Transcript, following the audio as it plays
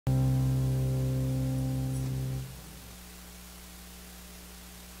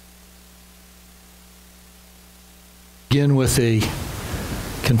Begin with a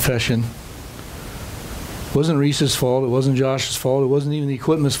confession. It wasn't Reese's fault. It wasn't Josh's fault. It wasn't even the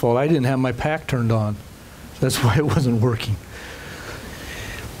equipment's fault. I didn't have my pack turned on. That's why it wasn't working.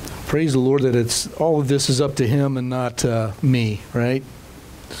 Praise the Lord that all of this is up to Him and not me, right?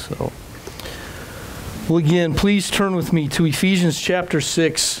 So, well, again, please turn with me to Ephesians chapter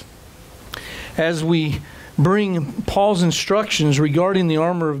 6 as we bring Paul's instructions regarding the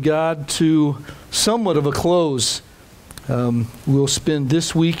armor of God to somewhat of a close. We'll spend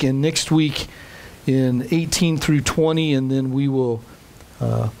this week and next week in 18 through 20, and then we will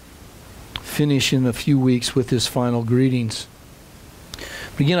finish in a few weeks with his final greetings.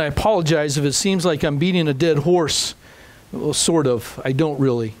 But again, I apologize if it seems like I'm beating a dead horse. Well, sort of. I don't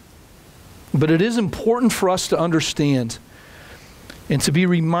really. But it is important for us to understand and to be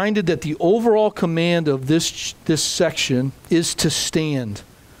reminded that the overall command of this section is to stand.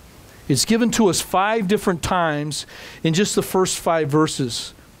 It's given to us 5 different times in just the first 5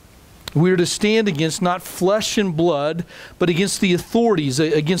 verses. We are to stand against not flesh and blood, but against the authorities,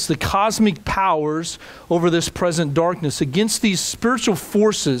 against the cosmic powers over this present darkness, against these spiritual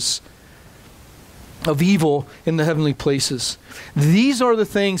forces of evil in the heavenly places. These are the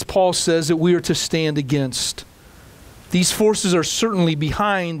things Paul says that we are to stand against. These forces are certainly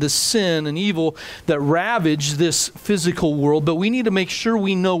behind the sin and evil that ravage this physical world, but we need to make sure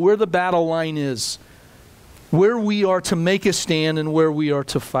we know where the battle line is, where we are to make a stand and where we are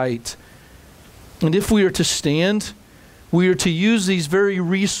to fight. And if we are to stand, we are to use these very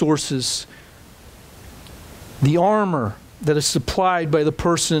resources, the armor that is supplied by the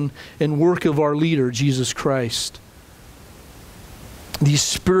person and work of our leader, Jesus Christ. These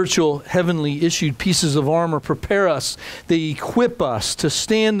spiritual, heavenly issued pieces of armor prepare us. They equip us to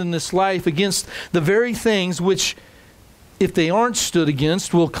stand in this life against the very things which, if they aren't stood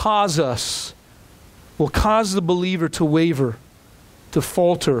against, will cause the believer to waver, to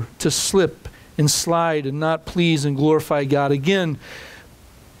falter, to slip and slide and not please and glorify God. Again,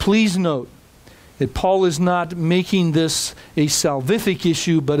 please note that Paul is not making this a salvific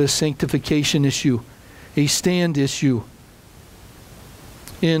issue, but a sanctification issue, a stand issue.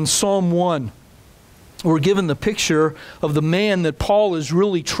 In Psalm 1, we're given the picture of the man that Paul is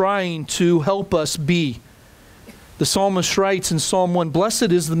really trying to help us be. The psalmist writes in Psalm 1,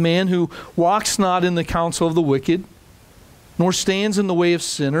 "Blessed is the man who walks not in the counsel of the wicked, nor stands in the way of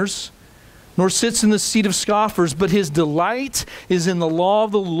sinners, nor sits in the seat of scoffers, but his delight is in the law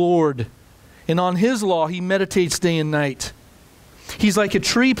of the Lord, and on his law he meditates day and night. He's like a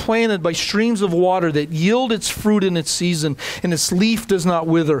tree planted by streams of water that yield its fruit in its season, and its leaf does not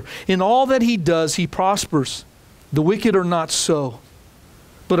wither. In all that he does, he prospers. The wicked are not so,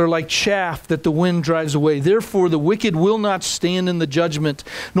 but are like chaff that the wind drives away. Therefore, the wicked will not stand in the judgment,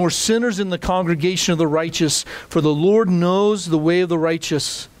 nor sinners in the congregation of the righteous. For the Lord knows the way of the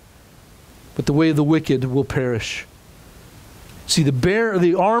righteous, but the way of the wicked will perish." See,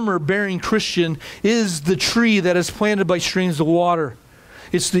 the armor-bearing Christian is the tree that is planted by streams of water.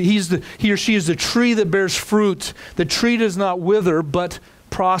 He or she is the tree that bears fruit. The tree does not wither, but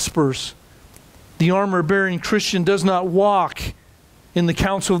prospers. The armor-bearing Christian does not walk in the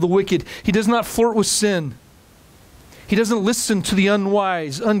counsel of the wicked. He does not flirt with sin. He doesn't listen to the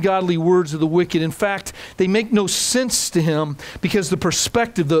unwise, ungodly words of the wicked. In fact, they make no sense to him because the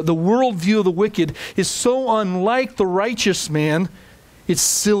perspective, the worldview of the wicked is so unlike the righteous man, it's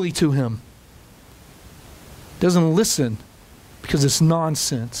silly to him. He doesn't listen because it's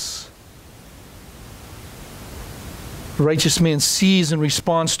nonsense. The righteous man sees and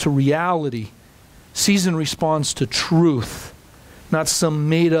responds to reality, sees and responds to truth, not some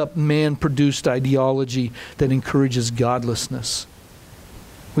made-up, man-produced ideology that encourages godlessness.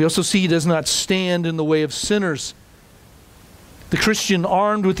 We also see he does not stand in the way of sinners. The Christian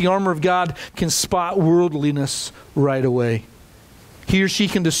armed with the armor of God can spot worldliness right away. He or she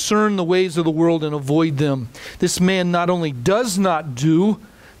can discern the ways of the world and avoid them. This man not only does not do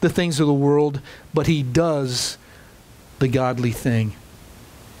the things of the world, but he does the godly thing.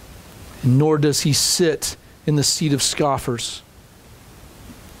 And nor does he sit in the seat of scoffers.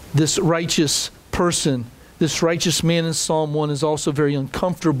 This righteous person, this righteous man in Psalm 1 is also very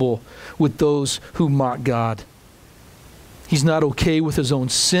uncomfortable with those who mock God. He's not okay with his own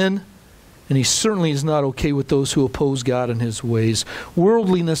sin, and he certainly is not okay with those who oppose God and his ways.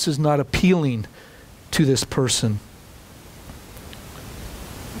 Worldliness is not appealing to this person.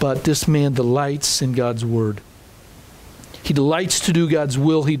 But this man delights in God's word. He delights to do God's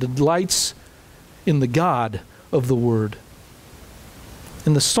will. He delights in the God of the word.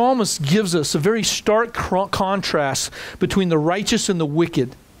 And the psalmist gives us a very stark contrast between the righteous and the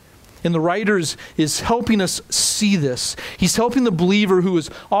wicked. And the writer is helping us see this. He's helping the believer who is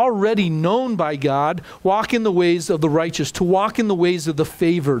already known by God walk in the ways of the righteous, to walk in the ways of the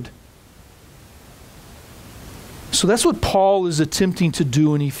favored. So that's what Paul is attempting to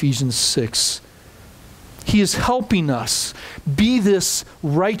do in Ephesians 6. He is helping us be this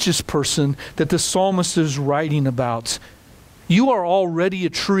righteous person that the psalmist is writing about. You are already a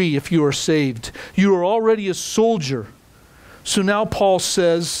tree if you are saved. You are already a soldier. So now Paul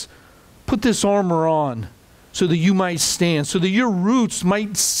says, put this armor on so that you might stand, so that your roots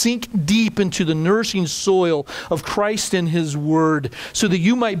might sink deep into the nourishing soil of Christ and His Word, so that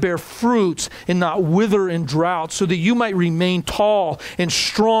you might bear fruit and not wither in drought, so that you might remain tall and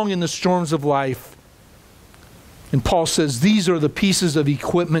strong in the storms of life. And Paul says these are the pieces of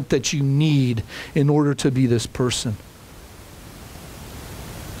equipment that you need in order to be this person.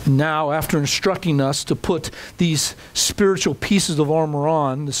 Now, after instructing us to put these spiritual pieces of armor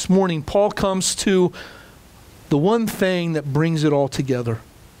on, this morning Paul comes to the one thing that brings it all together.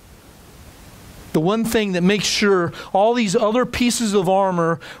 The one thing that makes sure all these other pieces of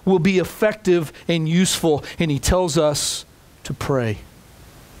armor will be effective and useful. And he tells us to pray.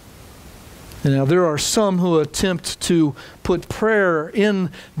 And now there are some who attempt to put prayer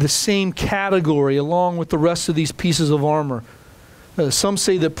in the same category along with the rest of these pieces of armor. Some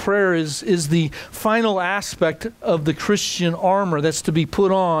say that prayer is the final aspect of the Christian armor that's to be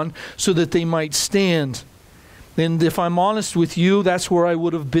put on so that they might stand. And if I'm honest with you, that's where I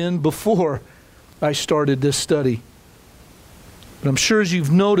would have been before I started this study. But I'm sure as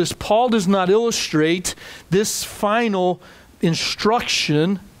you've noticed, Paul does not illustrate this final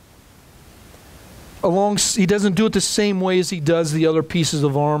instruction he doesn't do it the same way as he does the other pieces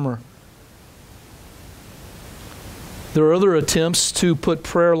of armor. There are other attempts to put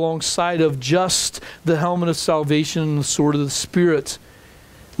prayer alongside of just the helmet of salvation and the sword of the Spirit,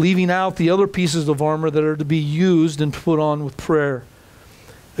 leaving out the other pieces of armor that are to be used and put on with prayer.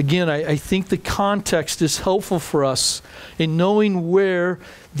 Again, I think the context is helpful for us in knowing where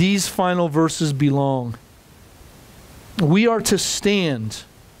these final verses belong. We are to stand.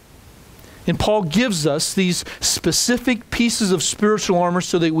 And Paul gives us these specific pieces of spiritual armor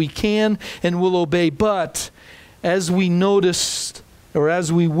so that we can and will obey. But as we noticed, or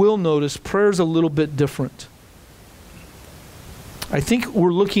as we will notice, prayer is a little bit different. I think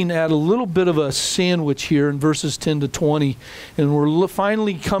we're looking at a little bit of a sandwich here in verses 10 to 20, and we're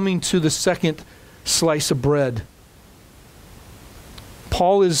finally coming to the second slice of bread.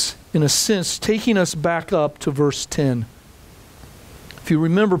 Paul is, in a sense, taking us back up to verse 10. If you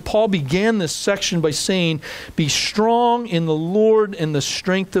remember, Paul began this section by saying, "Be strong in the Lord and the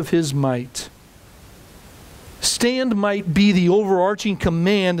strength of His might." Stand might be the overarching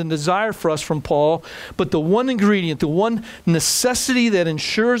command and desire for us from Paul, but the one ingredient, the one necessity that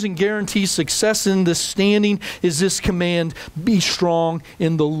ensures and guarantees success in this standing is this command, be strong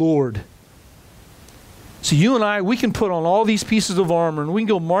in the Lord. So you and I, we can put on all these pieces of armor and we can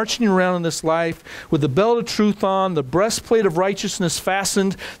go marching around in this life with the belt of truth on, the breastplate of righteousness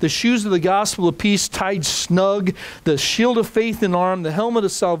fastened, the shoes of the gospel of peace tied snug, the shield of faith in arm, the helmet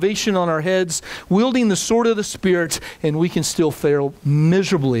of salvation on our heads, wielding the sword of the Spirit, and we can still fail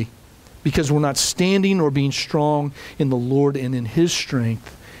miserably because we're not standing or being strong in the Lord and in His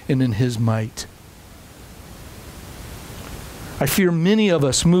strength and in His might. I fear many of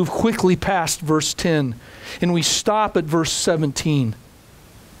us move quickly past verse 10 and we stop at verse 17.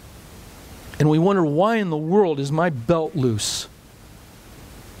 And we wonder, why in the world is my belt loose?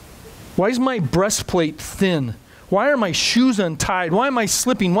 Why is my breastplate thin? Why are my shoes untied? Why am I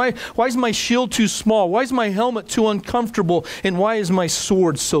slipping? Why is my shield too small? Why is my helmet too uncomfortable? And why is my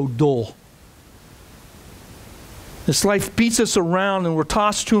sword so dull? This life beats us around and we're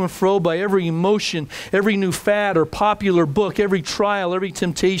tossed to and fro by every emotion, every new fad or popular book, every trial, every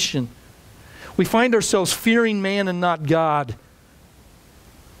temptation. We find ourselves fearing man and not God.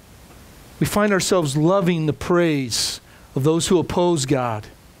 We find ourselves loving the praise of those who oppose God.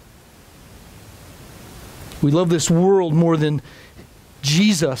 We love this world more than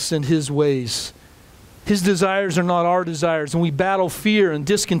Jesus and His ways. His desires are not our desires, and we battle fear and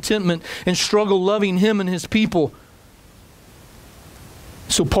discontentment and struggle loving Him and His people.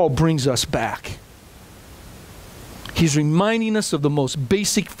 So Paul brings us back. He's reminding us of the most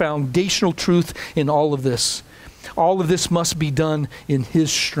basic foundational truth in all of this. All of this must be done in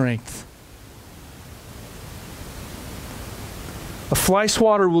His strength. A fly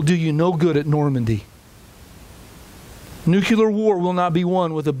swatter will do you no good at Normandy. Nuclear war will not be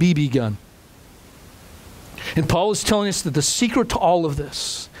won with a BB gun. And Paul is telling us that the secret to all of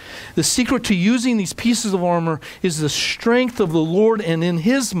this, The secret to using these pieces of armor is the strength of the Lord and in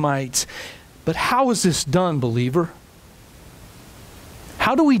His might. But how is this done, believer?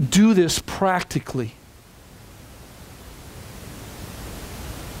 How do we do this practically?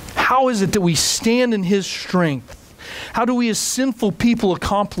 How is it that we stand in His strength? How do we as sinful people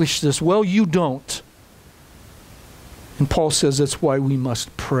accomplish this? Well, you don't. And Paul says that's why we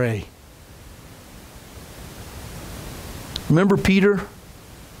must pray. Remember Peter?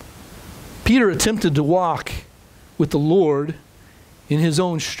 Peter attempted to walk with the Lord in his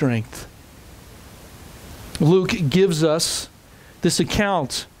own strength. Luke gives us this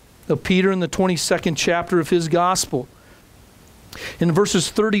account of Peter in the 22nd chapter of his gospel. In verses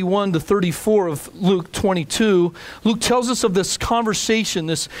 31 to 34 of Luke 22, Luke tells us of this conversation,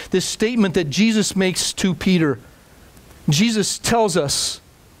 this statement that Jesus makes to Peter. Jesus tells us,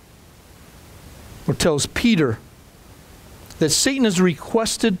 or tells Peter, that Satan has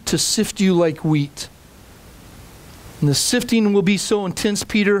requested to sift you like wheat. And the sifting will be so intense,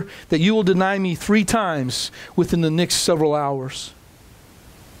 Peter, that you will deny me 3 times within the next several hours.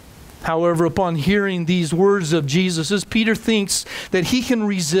 However, upon hearing these words of Jesus, as Peter thinks that he can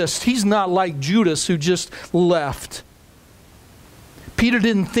resist, he's not like Judas who just left. Peter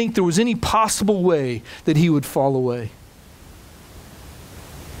didn't think there was any possible way that he would fall away.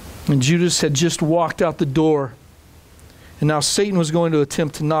 And Judas had just walked out the door. And now Satan was going to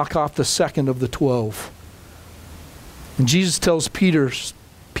attempt to knock off the second of the 12. And Jesus tells Peter,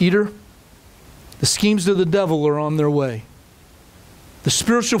 Peter, the schemes of the devil are on their way. The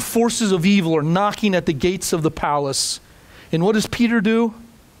spiritual forces of evil are knocking at the gates of the palace. And what does Peter do?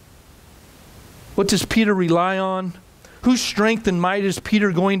 What does Peter rely on? Whose strength and might is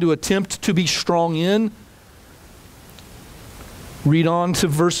Peter going to attempt to be strong in? Read on to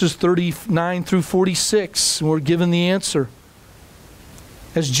verses 39 through 46, and we're given the answer.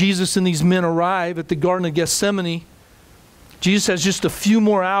 As Jesus and these men arrive at the Garden of Gethsemane, Jesus has just a few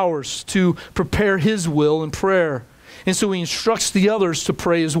more hours to prepare His will in prayer. And so He instructs the others to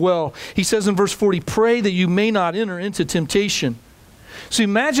pray as well. He says in verse 40, pray that you may not enter into temptation. So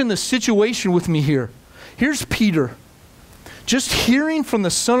imagine the situation with me here. Here's Peter, just hearing from the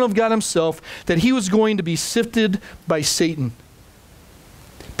Son of God Himself that he was going to be sifted by Satan.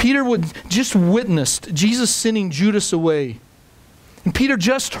 Peter would just witnessed Jesus sending Judas away. And Peter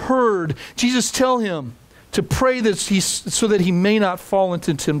just heard Jesus tell him to pray that so that he may not fall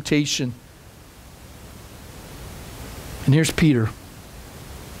into temptation. And here's Peter,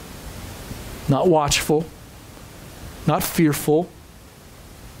 not watchful, not fearful,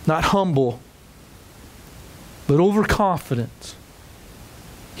 not humble, but overconfident.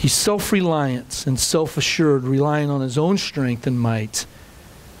 He's self-reliant and self-assured, relying on his own strength and might,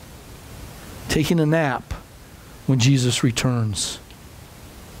 taking a nap when Jesus returns.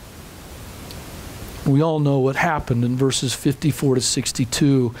 We all know what happened in verses 54 to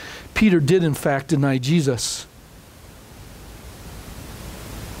 62. Peter did in fact deny Jesus.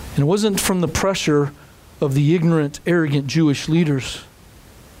 And it wasn't from the pressure of the ignorant, arrogant Jewish leaders.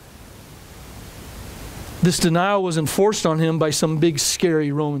 This denial wasn't forced on him by some big,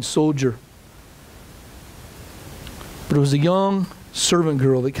 scary Roman soldier. But it was a young servant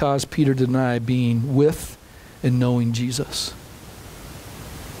girl that caused Peter to deny being with and knowing Jesus.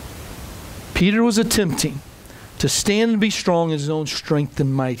 Peter was attempting to stand and be strong in his own strength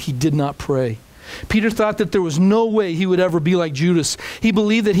and might. He did not pray. Peter thought that there was no way he would ever be like Judas. He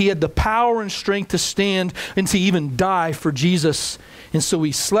believed that he had the power and strength to stand and to even die for Jesus. And so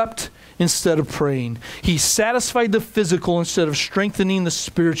he slept instead of praying. He satisfied the physical instead of strengthening the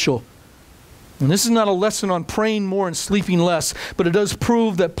spiritual. And this is not a lesson on praying more and sleeping less, but it does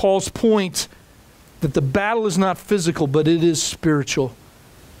prove that Paul's point that the battle is not physical, but it is spiritual.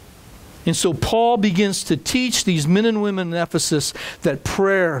 And so Paul begins to teach these men and women in Ephesus that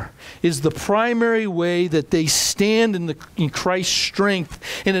prayer is the primary way that they stand in Christ's strength.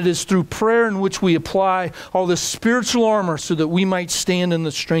 And it is through prayer in which we apply all this spiritual armor so that we might stand in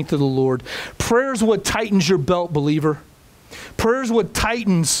the strength of the Lord. Prayer is what tightens your belt, believer. Prayer is what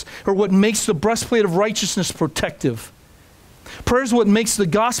tightens or what makes the breastplate of righteousness protective. Prayer is what makes the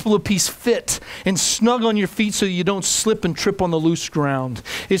gospel of peace fit and snug on your feet so you don't slip and trip on the loose ground.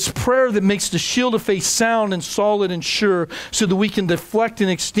 It's prayer that makes the shield of faith sound and solid and sure so that we can deflect and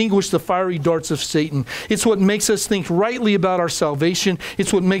extinguish the fiery darts of Satan. It's what makes us think rightly about our salvation.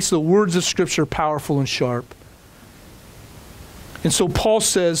 It's what makes the words of Scripture powerful and sharp. And so Paul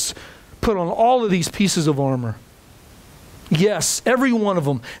says, put on all of these pieces of armor. Yes, every one of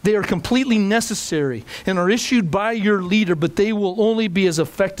them. They are completely necessary and are issued by your leader, but they will only be as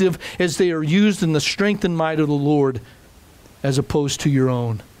effective as they are used in the strength and might of the Lord as opposed to your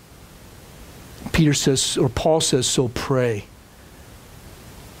own. Peter says, or Paul says, so pray.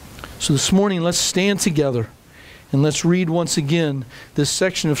 So this morning, let's stand together and let's read once again this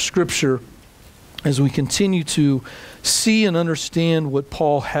section of Scripture as we continue to see and understand what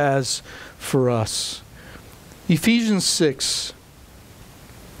Paul has for us. Ephesians 6,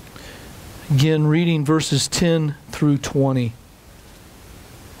 again reading verses 10 through 20.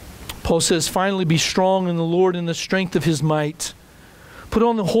 Paul says, finally be strong in the Lord and the strength of His might. Put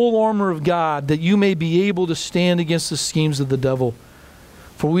on the whole armor of God, that you may be able to stand against the schemes of the devil.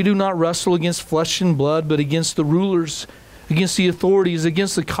 For we do not wrestle against flesh and blood, but against the rulers, against the authorities,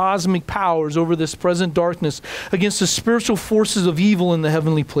 against the cosmic powers over this present darkness, against the spiritual forces of evil in the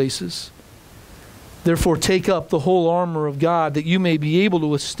heavenly places. Therefore take up the whole armor of God, that you may be able to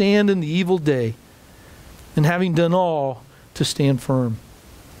withstand in the evil day, and having done all, to stand firm.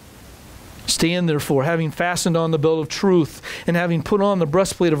 Stand therefore, having fastened on the belt of truth, and having put on the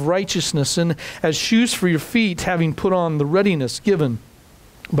breastplate of righteousness, and as shoes for your feet, having put on the readiness given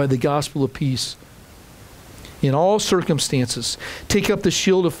by the gospel of peace. In all circumstances, take up the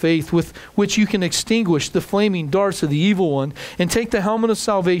shield of faith with which you can extinguish the flaming darts of the evil one, and take the helmet of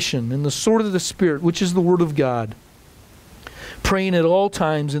salvation and the sword of the Spirit, which is the word of God, praying at all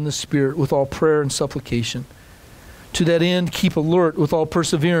times in the Spirit with all prayer and supplication. To that end, keep alert with all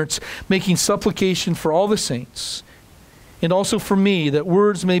perseverance, making supplication for all the saints, and also for me, that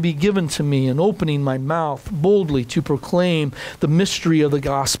words may be given to me, and opening my mouth boldly to proclaim the mystery of the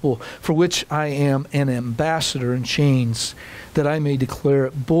gospel, for which I am an ambassador in chains, that I may declare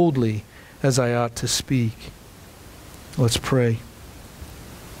it boldly as I ought to speak. Let's pray.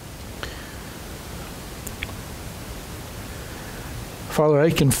 Father, I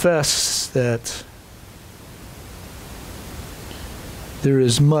confess that there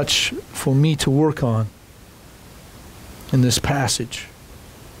is much for me to work on in this passage.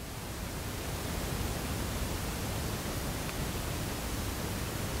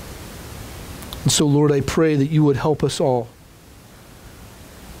 And so, Lord, I pray that you would help us all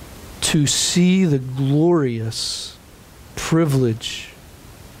to see the glorious privilege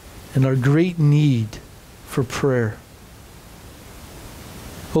and our great need for prayer.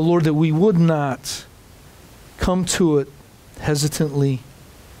 Oh, Lord, that we would not come to it hesitantly,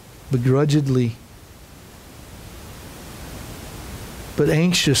 begrudgingly, but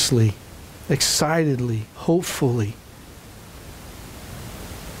anxiously, excitedly, hopefully.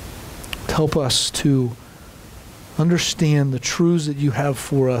 Help us to understand the truths that you have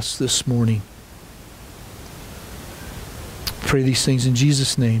for us this morning. Pray these things in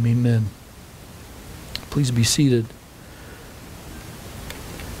Jesus' name. Amen. Please be seated.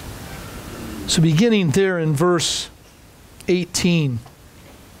 So beginning there in verse 18,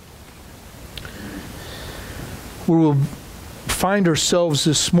 where we'll find ourselves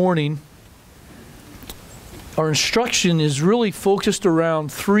this morning, our instruction is really focused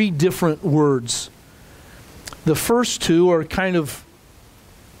around three different words. The first two are kind of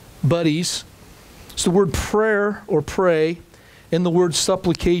buddies. It's the word prayer or pray, and the word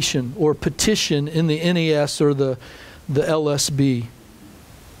supplication or petition in the NAS or the LSB.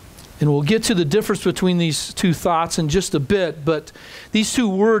 And we'll get to the difference between these two thoughts in just a bit, but these two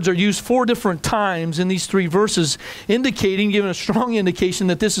words are used 4 different times in these 3 verses, giving a strong indication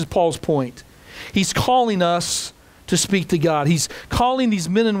that this is Paul's point. He's calling us to speak to God. He's calling these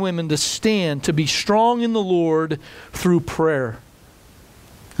men and women to stand, to be strong in the Lord through prayer.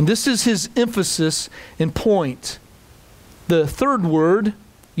 And this is his emphasis and point. The third word,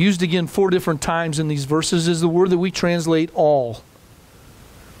 used again 4 different times in these verses, is the word that we translate all.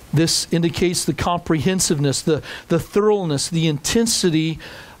 This indicates the comprehensiveness, the thoroughness, the intensity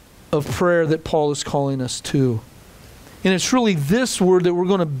of prayer that Paul is calling us to. And it's really this word that we're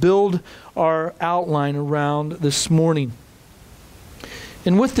going to build our outline around this morning.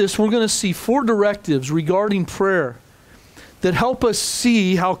 And with this, we're going to see 4 directives regarding prayer that help us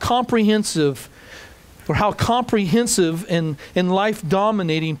see how comprehensive and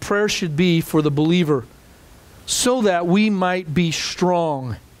life-dominating prayer should be for the believer, so that we might be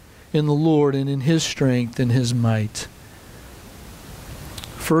strong in the Lord and in His strength and His might.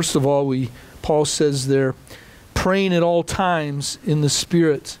 First of all, Paul says there, praying at all times in the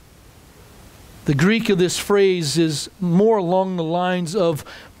Spirit. The Greek of this phrase is more along the lines of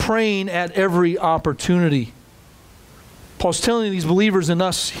praying at every opportunity. Paul's telling these believers and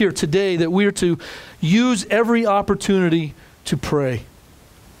us here today that we are to use every opportunity to pray.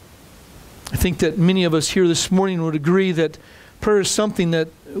 I think that many of us here this morning would agree that prayer is something that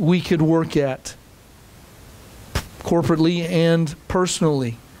we could work at corporately and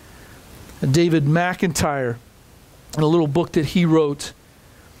personally. David McIntyre, in a little book that he wrote,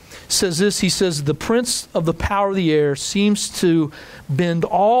 says this. He says, the prince of the power of the air seems to bend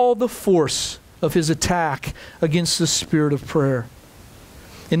all the force of his attack against the spirit of prayer.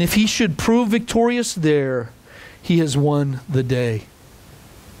 And if he should prove victorious there, he has won the day.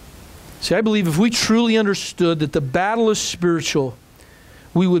 See, I believe if we truly understood that the battle is spiritual,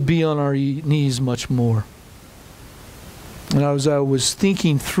 we would be on our knees much more. And as I was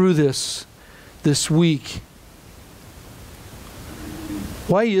thinking through this week,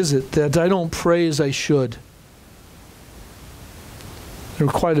 why is it that I don't pray as I should? There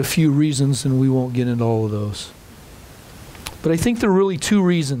are quite a few reasons, and we won't get into all of those. But I think there are really two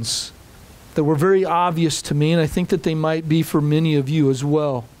reasons that were very obvious to me, and I think that they might be for many of you as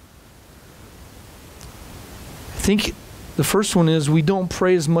well. I think the first one is we don't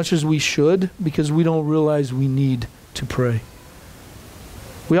pray as much as we should because we don't realize we need to pray.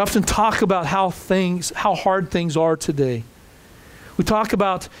 We often talk about how hard things are today. We talk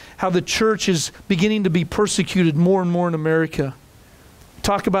about how the church is beginning to be persecuted more and more in America. We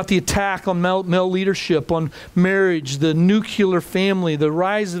talk about the attack on male leadership, on marriage, the nuclear family, the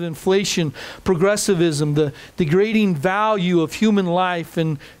rise of inflation, progressivism, the degrading value of human life,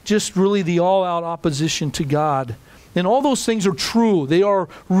 and just really the all-out opposition to God. And all those things are true. They are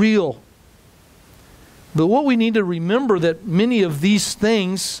real. But what we need to remember that many of these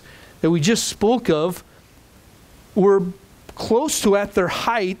things that we just spoke of were close to at their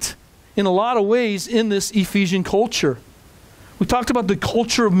height in a lot of ways in this Ephesian culture. We talked about the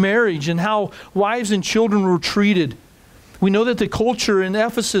culture of marriage and how wives and children were treated. We know that the culture in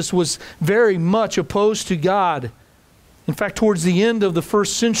Ephesus was very much opposed to God. In fact, towards the end of the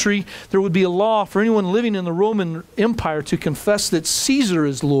first century, there would be a law for anyone living in the Roman Empire to confess that Caesar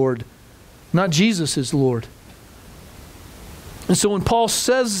is Lord, not Jesus is Lord. And so when Paul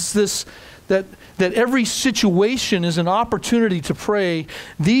says this, that every situation is an opportunity to pray,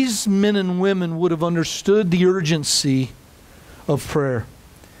 these men and women would have understood the urgency of prayer.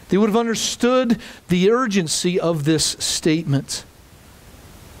 They would have understood the urgency of this statement.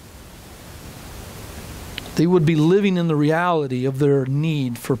 They would be living in the reality of their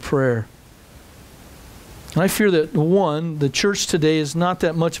need for prayer. And I fear that, one, the church today is not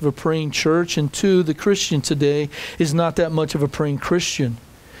that much of a praying church, and two, the Christian today is not that much of a praying Christian.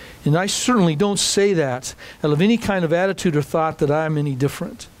 And I certainly don't say that out of any kind of attitude or thought that I'm any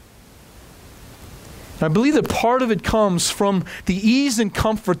different. I believe that part of it comes from the ease and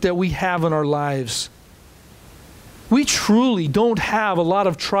comfort that we have in our lives. We truly don't have a lot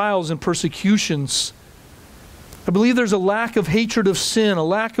of trials and persecutions. I believe there's a lack of hatred of sin, a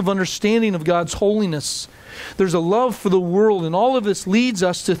lack of understanding of God's holiness. There's a love for the world, and all of this leads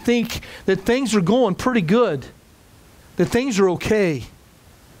us to think that things are going pretty good, that things are okay,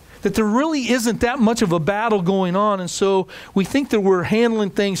 that there really isn't that much of a battle going on, and so we think that we're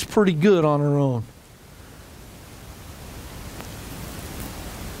handling things pretty good on our own.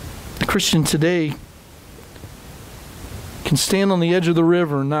 The Christian today can stand on the edge of the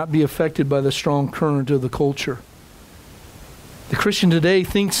river and not be affected by the strong current of the culture. The Christian today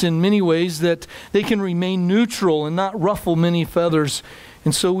thinks in many ways that they can remain neutral and not ruffle many feathers,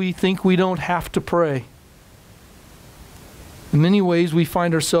 and so we think we don't have to pray. In many ways, we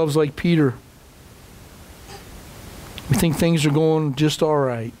find ourselves like Peter. We think things are going just all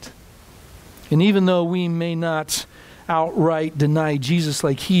right. And even though we may not outright deny Jesus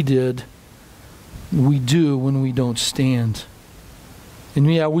like he did, we do when we don't stand.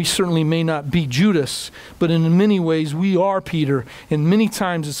 And yeah, we certainly may not be Judas, but in many ways we are Peter, and many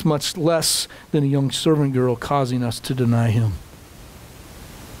times it's much less than a young servant girl causing us to deny him.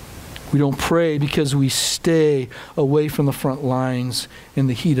 We don't pray because we stay away from the front lines in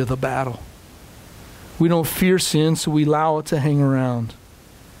the heat of the battle. We don't fear sin, so we allow it to hang around.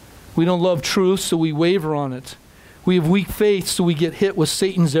 We don't love truth, so we waver on it. We have weak faith, so we get hit with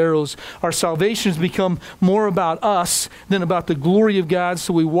Satan's arrows. Our salvation has become more about us than about the glory of God,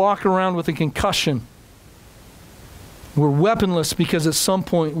 so we walk around with a concussion. We're weaponless because at some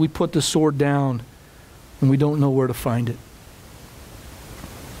point we put the sword down and we don't know where to find it.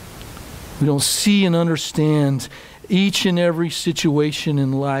 We don't see and understand each and every situation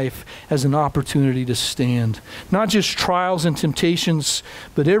in life as an opportunity to stand. Not just trials and temptations,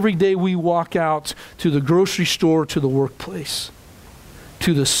 but every day we walk out to the grocery store, to the workplace,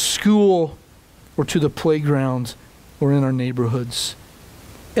 to the school, or to the playground, or in our neighborhoods.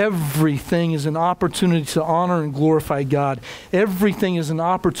 Everything is an opportunity to honor and glorify God. Everything is an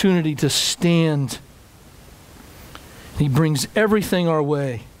opportunity to stand. He brings everything our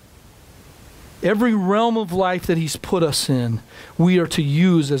way. Every realm of life that he's put us in, we are to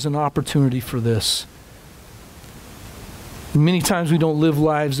use as an opportunity for this. And many times we don't live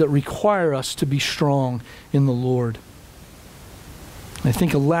lives that require us to be strong in the Lord. I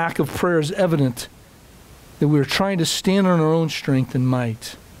think a lack of prayer is evident that we're trying to stand on our own strength and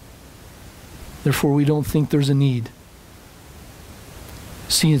might. Therefore, we don't think there's a need.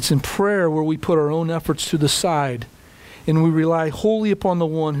 See, it's in prayer where we put our own efforts to the side and we rely wholly upon the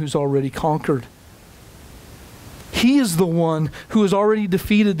one who's already conquered. He is the one who has already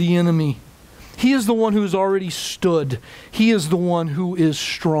defeated the enemy. He is the one who has already stood. He is the one who is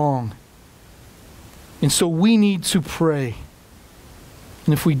strong. And so we need to pray.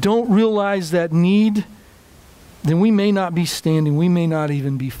 And if we don't realize that need, then we may not be standing. We may not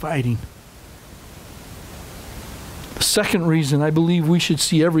even be fighting. The second reason I believe we should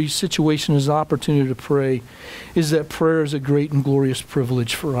see every situation as an opportunity to pray is that prayer is a great and glorious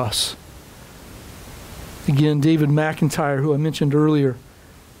privilege for us. Again, David McIntyre, who I mentioned earlier,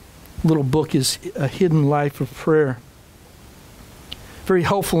 little book is A Hidden Life of Prayer. Very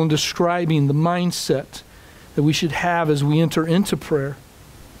helpful in describing the mindset that we should have as we enter into prayer.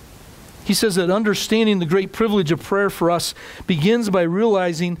 He says that understanding the great privilege of prayer for us begins by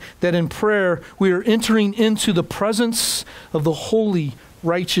realizing that in prayer we are entering into the presence of the holy,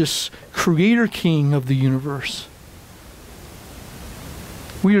 righteous Creator King of the universe.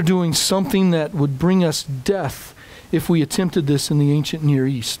 We are doing something that would bring us death if we attempted this in the ancient Near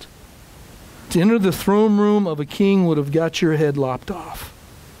East. To enter the throne room of a king would have got your head lopped off.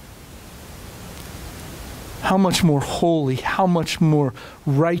 How much more holy, how much more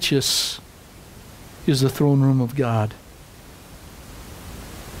righteous is the throne room of God?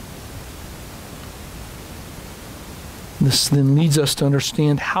 This then leads us to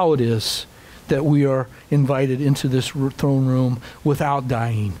understand how it is that we are invited into this throne room without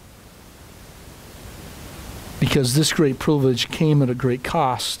dying. Because this great privilege came at a great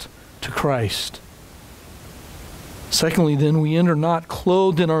cost to Christ. Secondly, then, we enter not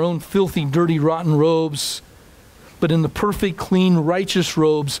clothed in our own filthy, dirty, rotten robes, but in the perfect, clean, righteous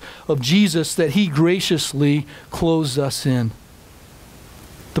robes of Jesus that He graciously clothes us in.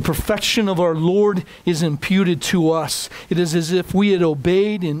 The perfection of our Lord is imputed to us. It is as if we had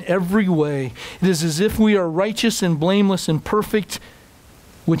obeyed in every way. It is as if we are righteous and blameless and perfect,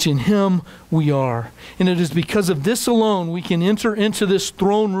 which in Him we are. And it is because of this alone we can enter into this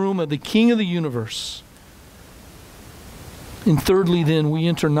throne room of the King of the universe. And thirdly, then, we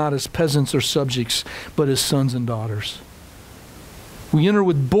enter not as peasants or subjects, but as sons and daughters. We enter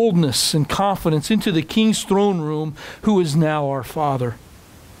with boldness and confidence into the King's throne room, who is now our Father.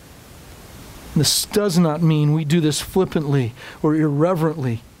 This does not mean we do this flippantly or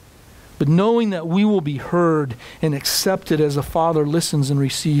irreverently, but knowing that we will be heard and accepted as a father listens and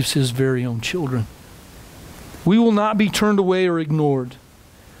receives his very own children. We will not be turned away or ignored.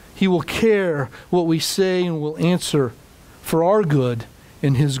 He will care what we say and will answer for our good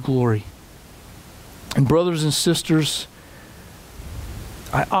and His glory. And brothers and sisters,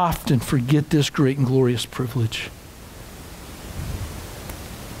 I often forget this great and glorious privilege.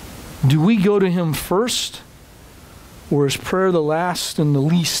 Do we go to Him first, or is prayer the last and the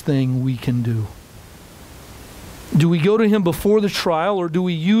least thing we can do? Do we go to Him before the trial, or do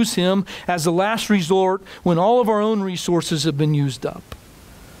we use Him as the last resort when all of our own resources have been used up?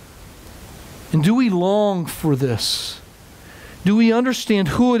 And do we long for this? Do we understand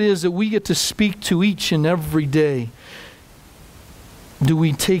who it is that we get to speak to each and every day? Do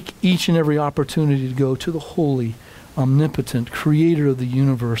we take each and every opportunity to go to the holy, omnipotent Creator of the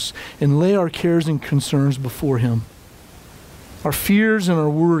universe and lay our cares and concerns before Him? Our fears and our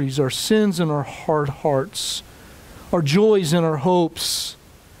worries, our sins and our hard hearts, our joys and our hopes,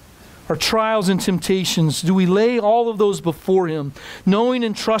 our trials and temptations, do we lay all of those before Him, knowing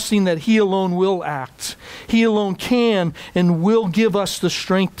and trusting that He alone will act? He alone can and will give us the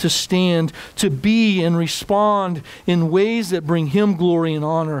strength to stand, to be and respond in ways that bring Him glory and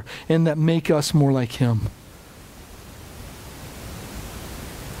honor and that make us more like Him.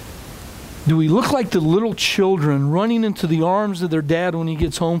 Do we look like the little children running into the arms of their dad when he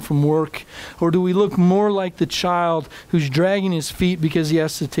gets home from work? Or do we look more like the child who's dragging his feet because he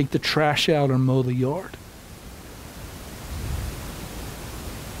has to take the trash out or mow the yard?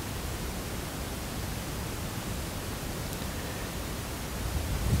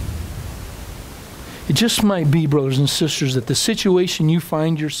 It just might be, brothers and sisters, that the situation you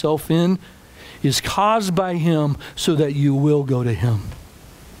find yourself in is caused by Him so that you will go to Him.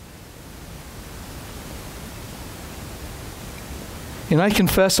 And I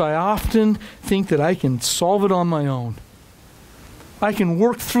confess, I often think that I can solve it on my own. I can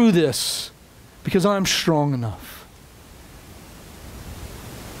work through this because I'm strong enough.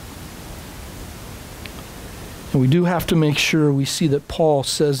 And we do have to make sure we see that Paul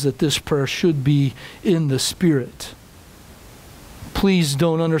says that this prayer should be in the Spirit. Please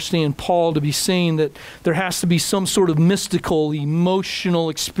don't understand Paul to be saying that there has to be some sort of mystical, emotional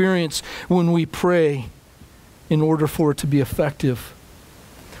experience when we pray in order for it to be effective.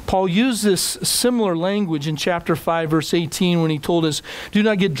 Paul used this similar language in chapter 5, verse 18, when he told us, "Do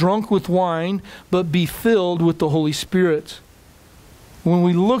not get drunk with wine, but be filled with the Holy Spirit." When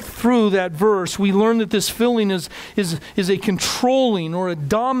we look through that verse, we learn that this filling is a controlling or a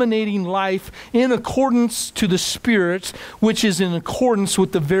dominating life in accordance to the Spirit, which is in accordance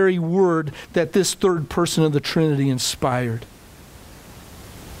with the very word that this third person of the Trinity inspired.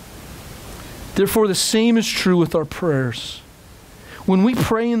 Therefore, the same is true with our prayers. When we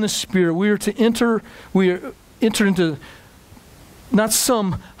pray in the Spirit, we are enter into not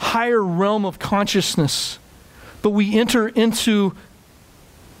some higher realm of consciousness, but we enter into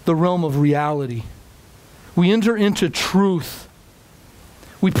the realm of reality. We enter into truth.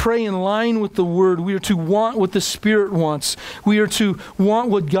 We pray in line with the Word. We are to want what the Spirit wants. We are to want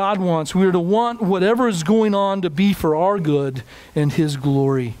what God wants. We are to want whatever is going on to be for our good and His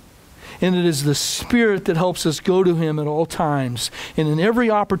glory. And it is the Spirit that helps us go to Him at all times and in every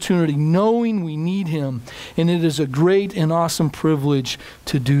opportunity, knowing we need Him. And it is a great and awesome privilege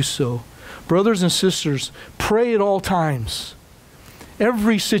to do so. Brothers and sisters, pray at all times.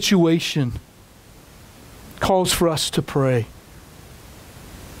 Every situation calls for us to pray.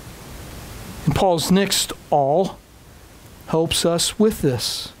 And Paul's next all helps us with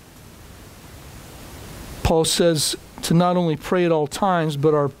this. Paul says to not only pray at all times,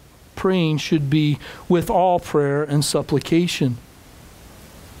 but our praying should be with all prayer and supplication.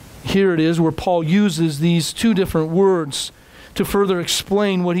 Here it is where Paul uses these two different words to further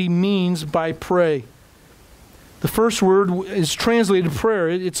explain what he means by pray. The first word is translated prayer.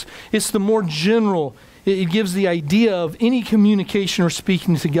 It's the more general. It gives the idea of any communication or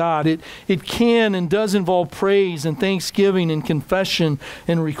speaking to God. It can and does involve praise and thanksgiving and confession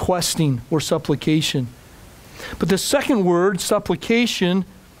and requesting or supplication. But the second word, supplication,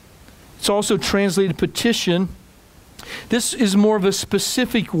 it's also translated petition. This is more of a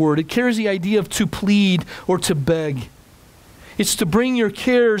specific word. It carries the idea of to plead or to beg. It's to bring your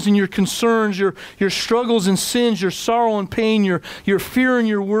cares and your concerns, your struggles and sins, your sorrow and pain, your fear and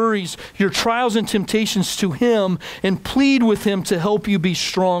your worries, your trials and temptations to Him and plead with Him to help you be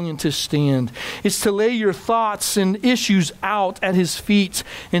strong and to stand. It's to lay your thoughts and issues out at His feet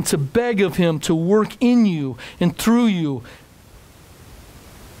and to beg of Him to work in you and through you,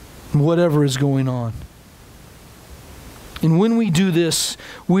 whatever is going on. And when we do this,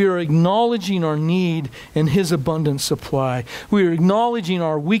 we are acknowledging our need and His abundant supply. We are acknowledging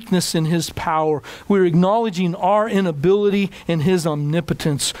our weakness in His power. We are acknowledging our inability and His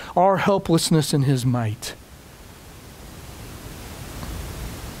omnipotence, our helplessness in His might.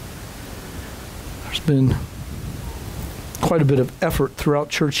 There's been quite a bit of effort throughout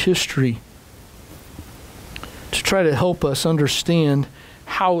church history to try to help us understand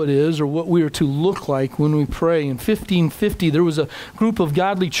how it is or what we are to look like when we pray. In 1550, there was a group of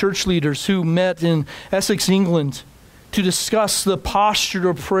godly church leaders who met in Essex, England, to discuss the posture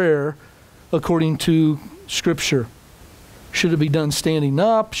of prayer according to Scripture. Should it be done standing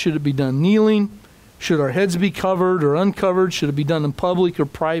up? Should it be done kneeling? Should our heads be covered or uncovered? Should it be done in public or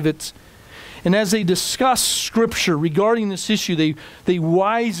private? And as they discussed Scripture regarding this issue, they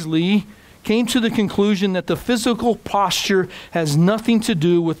wisely came to the conclusion that the physical posture has nothing to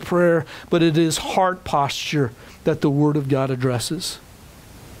do with prayer, but it is heart posture that the Word of God addresses.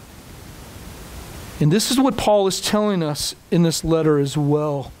 And this is what Paul is telling us in this letter as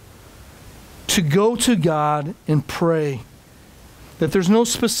well. To go to God and pray. That there's no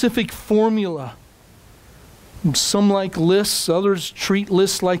specific formula. Some like lists, others treat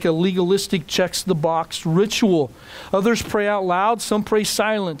lists like a legalistic checks the box ritual. Others pray out loud, some pray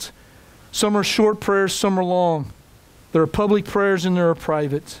silent. Some are short prayers, some are long. There are public prayers and there are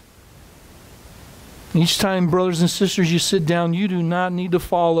private. Each time, brothers and sisters, you sit down, you do not need to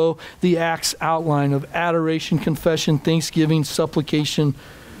follow the Acts outline of adoration, confession, thanksgiving, supplication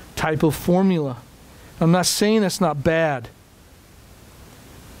type of formula. I'm not saying that's not bad.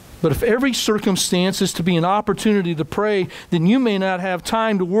 But if every circumstance is to be an opportunity to pray, then you may not have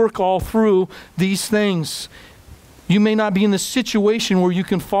time to work all through these things. You may not be in the situation where you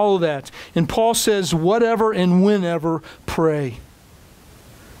can follow that. And Paul says, whatever and whenever, pray.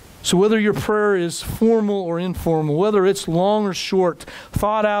 So whether your prayer is formal or informal, whether it's long or short,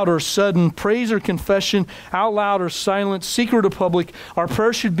 thought out or sudden, praise or confession, out loud or silent, secret or public, our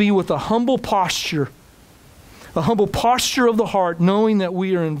prayer should be with a humble posture of the heart, knowing that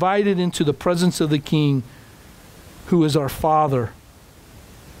we are invited into the presence of the King who is our Father.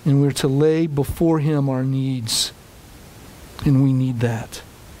 And we're to lay before Him our needs. And we need that.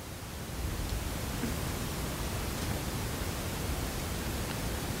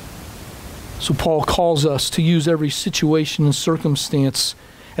 So Paul calls us to use every situation and circumstance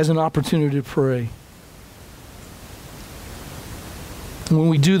as an opportunity to pray. And when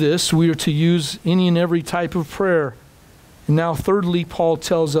we do this, we are to use any and every type of prayer. And now thirdly, Paul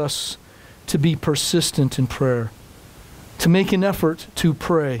tells us to be persistent in prayer, to make an effort to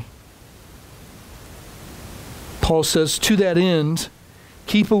pray. Paul says, to that end,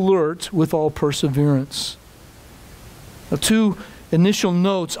 keep alert with all perseverance. Now, two initial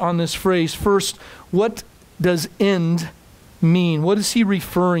notes on this phrase. First, what does end mean? What is he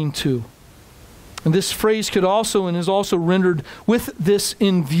referring to? And this phrase could also and is also rendered with this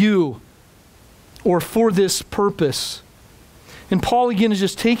in view or for this purpose. And Paul again is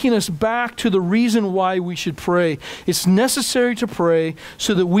just taking us back to the reason why we should pray. It's necessary to pray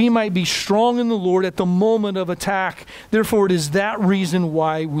so that we might be strong in the Lord at the moment of attack. Therefore, it is that reason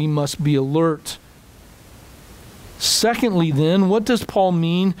why we must be alert. Secondly, then, what does Paul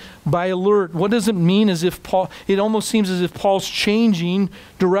mean by alert? What does it mean as if it almost seems as if Paul's changing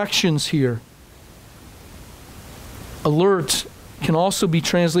directions here. Alert can also be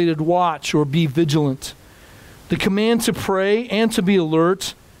translated watch or be vigilant. The command to pray and to be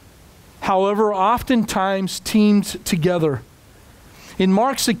alert, however, oftentimes teamed together. In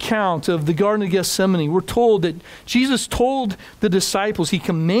Mark's account of the Garden of Gethsemane, we're told that Jesus told the disciples, He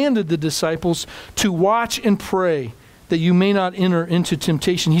commanded the disciples to watch and pray that you may not enter into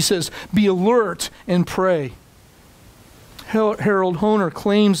temptation. He says, be alert and pray. Harold Hoehner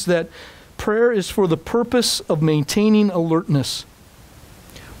claims that prayer is for the purpose of maintaining alertness.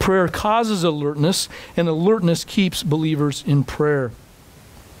 Prayer causes alertness, and alertness keeps believers in prayer.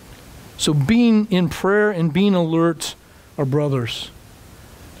 So being in prayer and being alert are brothers.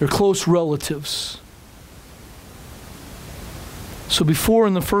 They're close relatives. So before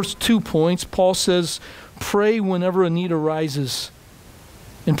in the first 2 points, Paul says, pray whenever a need arises,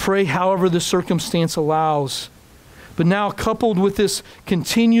 and pray however the circumstance allows. But now, coupled with this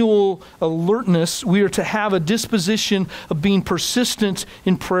continual alertness, we are to have a disposition of being persistent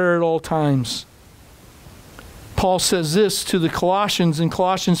in prayer at all times. Paul says this to the Colossians in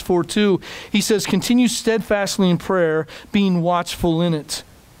Colossians 4:2. He says, continue steadfastly in prayer, being watchful in it.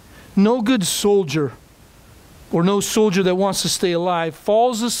 No good soldier, or no soldier that wants to stay alive,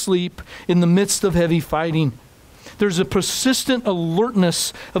 falls asleep in the midst of heavy fighting. There's a persistent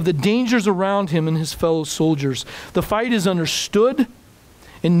alertness of the dangers around him and his fellow soldiers. The fight is understood,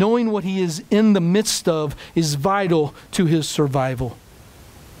 and knowing what he is in the midst of is vital to his survival.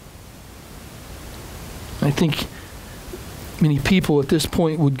 I think many people at this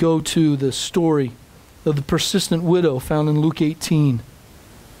point would go to the story of the persistent widow found in Luke 18.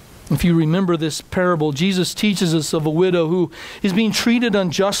 If you remember this parable, Jesus teaches us of a widow who is being treated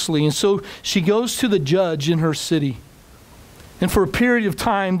unjustly, and so she goes to the judge in her city. And for a period of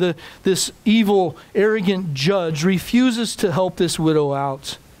time, this evil, arrogant judge refuses to help this widow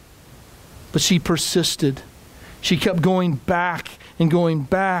out. But she persisted. She kept going back and going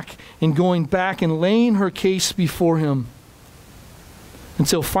back and going back and laying her case before him,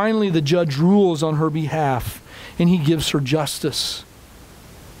 until finally the judge rules on her behalf and he gives her justice.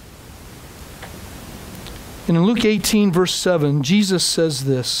 And in Luke 18, verse 7, Jesus says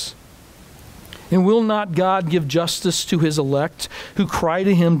this, and will not God give justice to His elect who cry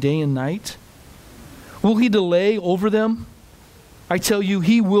to Him day and night? Will He delay over them? I tell you,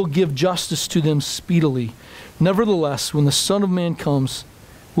 He will give justice to them speedily. Nevertheless, when the Son of Man comes,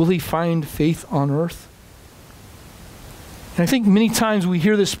 will He find faith on earth? And I think many times we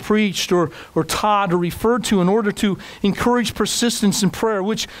hear this preached or taught or referred to in order to encourage persistence in prayer,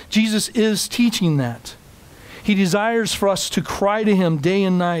 which Jesus is teaching that. He desires for us to cry to Him day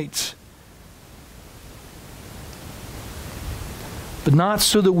and night. But not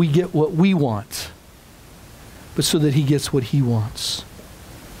so that we get what we want, but so that He gets what He wants.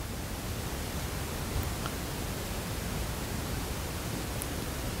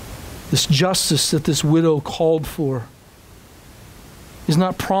 This justice that this widow called for is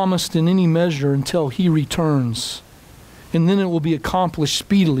not promised in any measure until He returns. And then it will be accomplished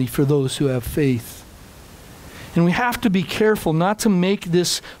speedily for those who have faith. And we have to be careful not to make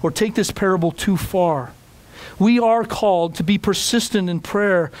this or take this parable too far. We are called to be persistent in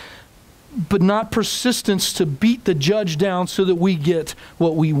prayer, but not persistence to beat the judge down so that we get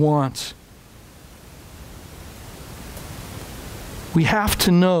what we want. We have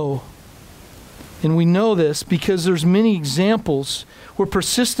to know And we know this because there's many examples where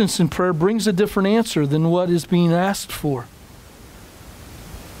persistence in prayer brings a different answer than what is being asked for.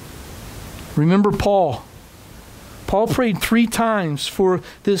 Remember Paul. Paul prayed 3 times for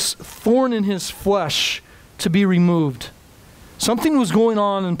this thorn in his flesh to be removed. Something was going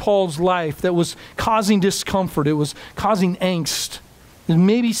on in Paul's life that was causing discomfort. It was causing angst. And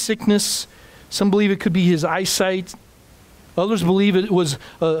maybe sickness. Some believe it could be his eyesight. Others believe it was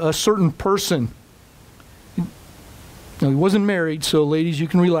a certain person. Now, he wasn't married, so ladies, you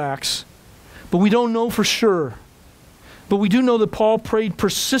can relax. But we don't know for sure. But we do know that Paul prayed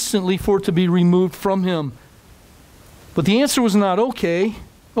persistently for it to be removed from him. But the answer was not, okay,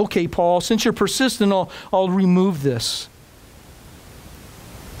 Paul, since you're persistent, I'll remove this.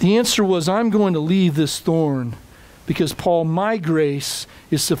 The answer was, I'm going to leave this thorn because, Paul, my grace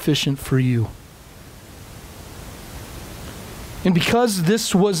is sufficient for you. And because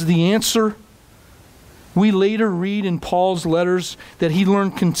this was the answer, we later read in Paul's letters that he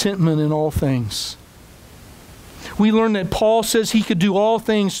learned contentment in all things. We learn that Paul says he could do all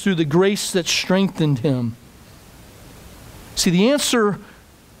things through the grace that strengthened him. See, the answer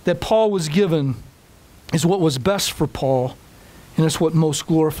that Paul was given is what was best for Paul, and it's what most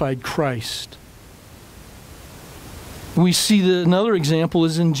glorified Christ. We see that another example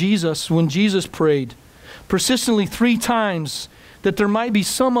is in Jesus, when Jesus prayed persistently 3 times that there might be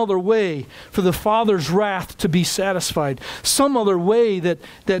some other way for the Father's wrath to be satisfied, some other way that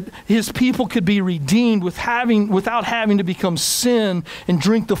his people could be redeemed without having to become sin and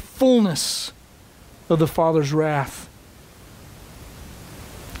drink the fullness of the Father's wrath.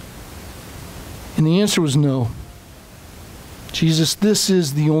 And the answer was no. Jesus, this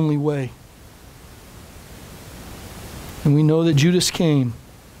is the only way. And we know that Judas came.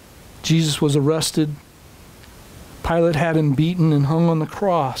 Jesus was arrested. Pilate had him beaten and hung on the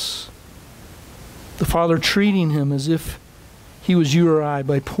cross. The Father treating him as if he was you or I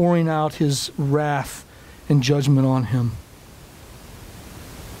by pouring out his wrath and judgment on him.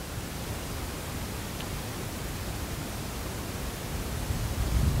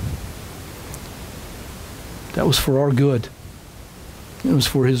 That was for our good. It was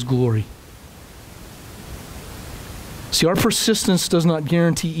for his glory. See, our persistence does not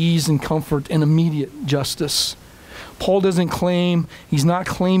guarantee ease and comfort and immediate justice. Paul doesn't claim, he's not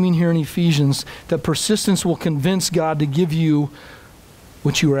claiming here in Ephesians, that persistence will convince God to give you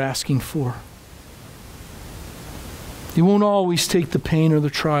what you are asking for. He won't always take the pain or the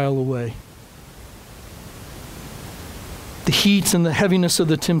trial away. The heat and the heaviness of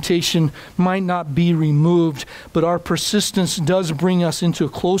the temptation might not be removed, but our persistence does bring us into a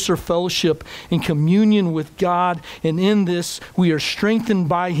closer fellowship and communion with God, and in this we are strengthened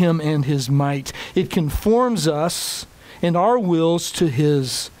by Him and His might. It conforms us and our wills to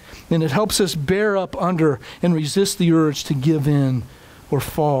His, and it helps us bear up under and resist the urge to give in or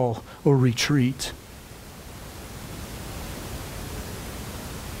fall or retreat.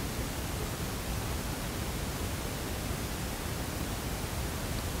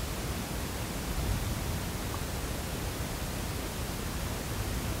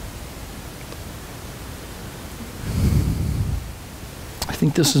 I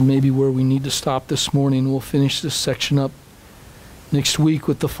think this is maybe where we need to stop this morning. We'll finish this section up next week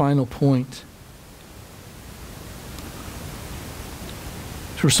with the final point.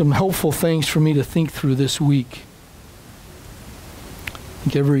 There were some helpful things for me to think through this week. I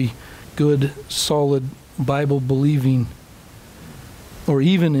think every good, solid Bible-believing, or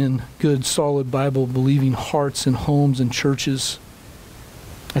even in good, solid Bible-believing hearts and homes and churches,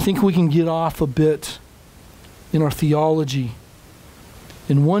 I think we can get off a bit in our theology.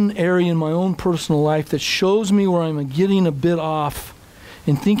 In one area in my own personal life that shows me where I'm getting a bit off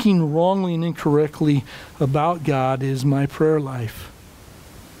and thinking wrongly and incorrectly about God is my prayer life.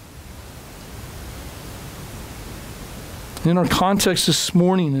 In our context this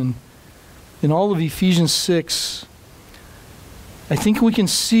morning and in all of Ephesians 6, I think we can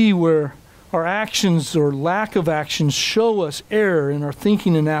see where our actions or lack of actions show us error in our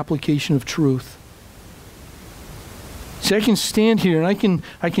thinking and application of truth. See, I can stand here and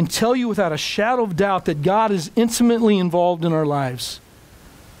I can tell you without a shadow of doubt that God is intimately involved in our lives.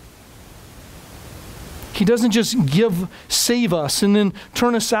 He doesn't just save us and then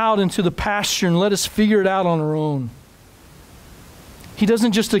turn us out into the pasture and let us figure it out on our own. He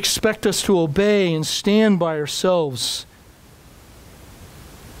doesn't just expect us to obey and stand by ourselves.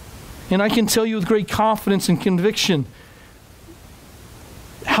 And I can tell you with great confidence and conviction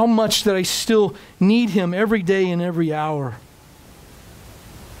how much that I still need Him every day and every hour.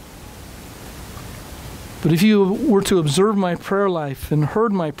 But if you were to observe my prayer life and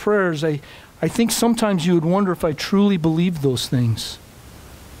heard my prayers, I I think sometimes you would wonder if I truly believe those things.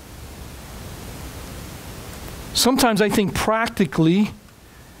 Sometimes I think practically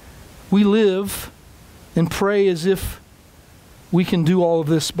we live and pray as if we can do all of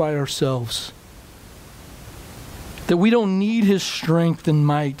this by ourselves. That we don't need His strength and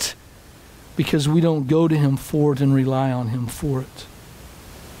might because we don't go to Him for it and rely on Him for it.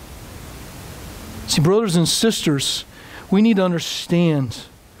 See, brothers and sisters, we need to understand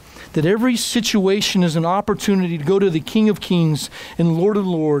that every situation is an opportunity to go to the King of Kings and Lord of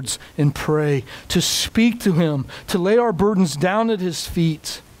Lords and pray, to speak to Him, to lay our burdens down at His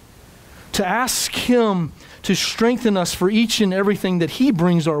feet, to ask Him to strengthen us for each and everything that He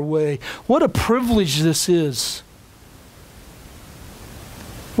brings our way. What a privilege this is.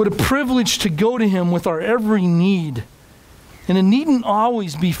 What a privilege to go to Him with our every need. And it needn't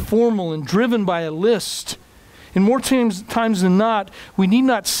always be formal and driven by a list. And more times than not, we need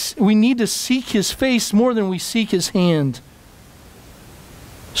to seek His face more than we seek His hand,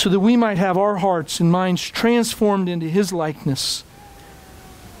 so that we might have our hearts and minds transformed into His likeness.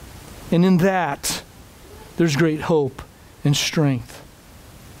 And in that, there's great hope and strength.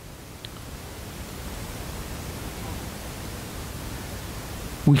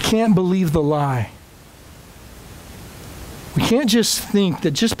 We can't believe the lie. We can't just think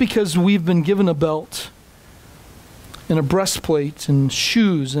that just because we've been given a belt and a breastplate and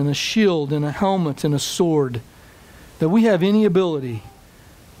shoes and a shield and a helmet and a sword, that we have any ability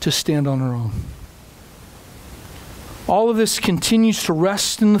to stand on our own. All of this continues to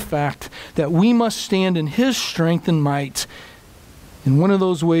rest in the fact that we must stand in His strength and might, in one of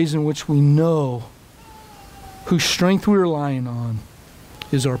those ways in which we know whose strength we're relying on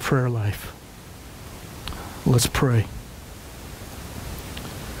is our prayer life. Let's pray.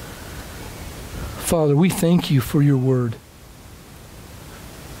 Father, we thank You for Your word.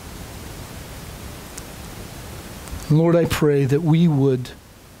 And Lord, I pray that we would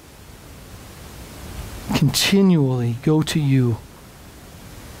continually go to You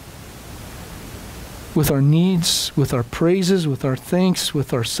with our needs, with our praises, with our thanks,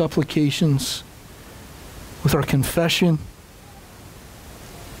 with our supplications, with our confession.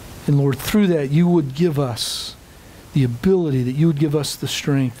 And Lord, through that You would give us the ability, that You would give us the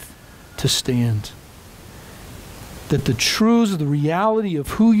strength to stand. That the truths, the reality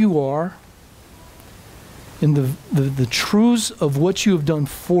of who You are, and the truths of what You have done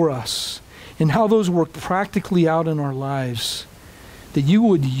for us, and how those work practically out in our lives, that You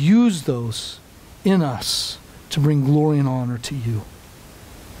would use those in us to bring glory and honor to You.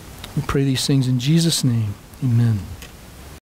 We pray these things in Jesus' name. Amen.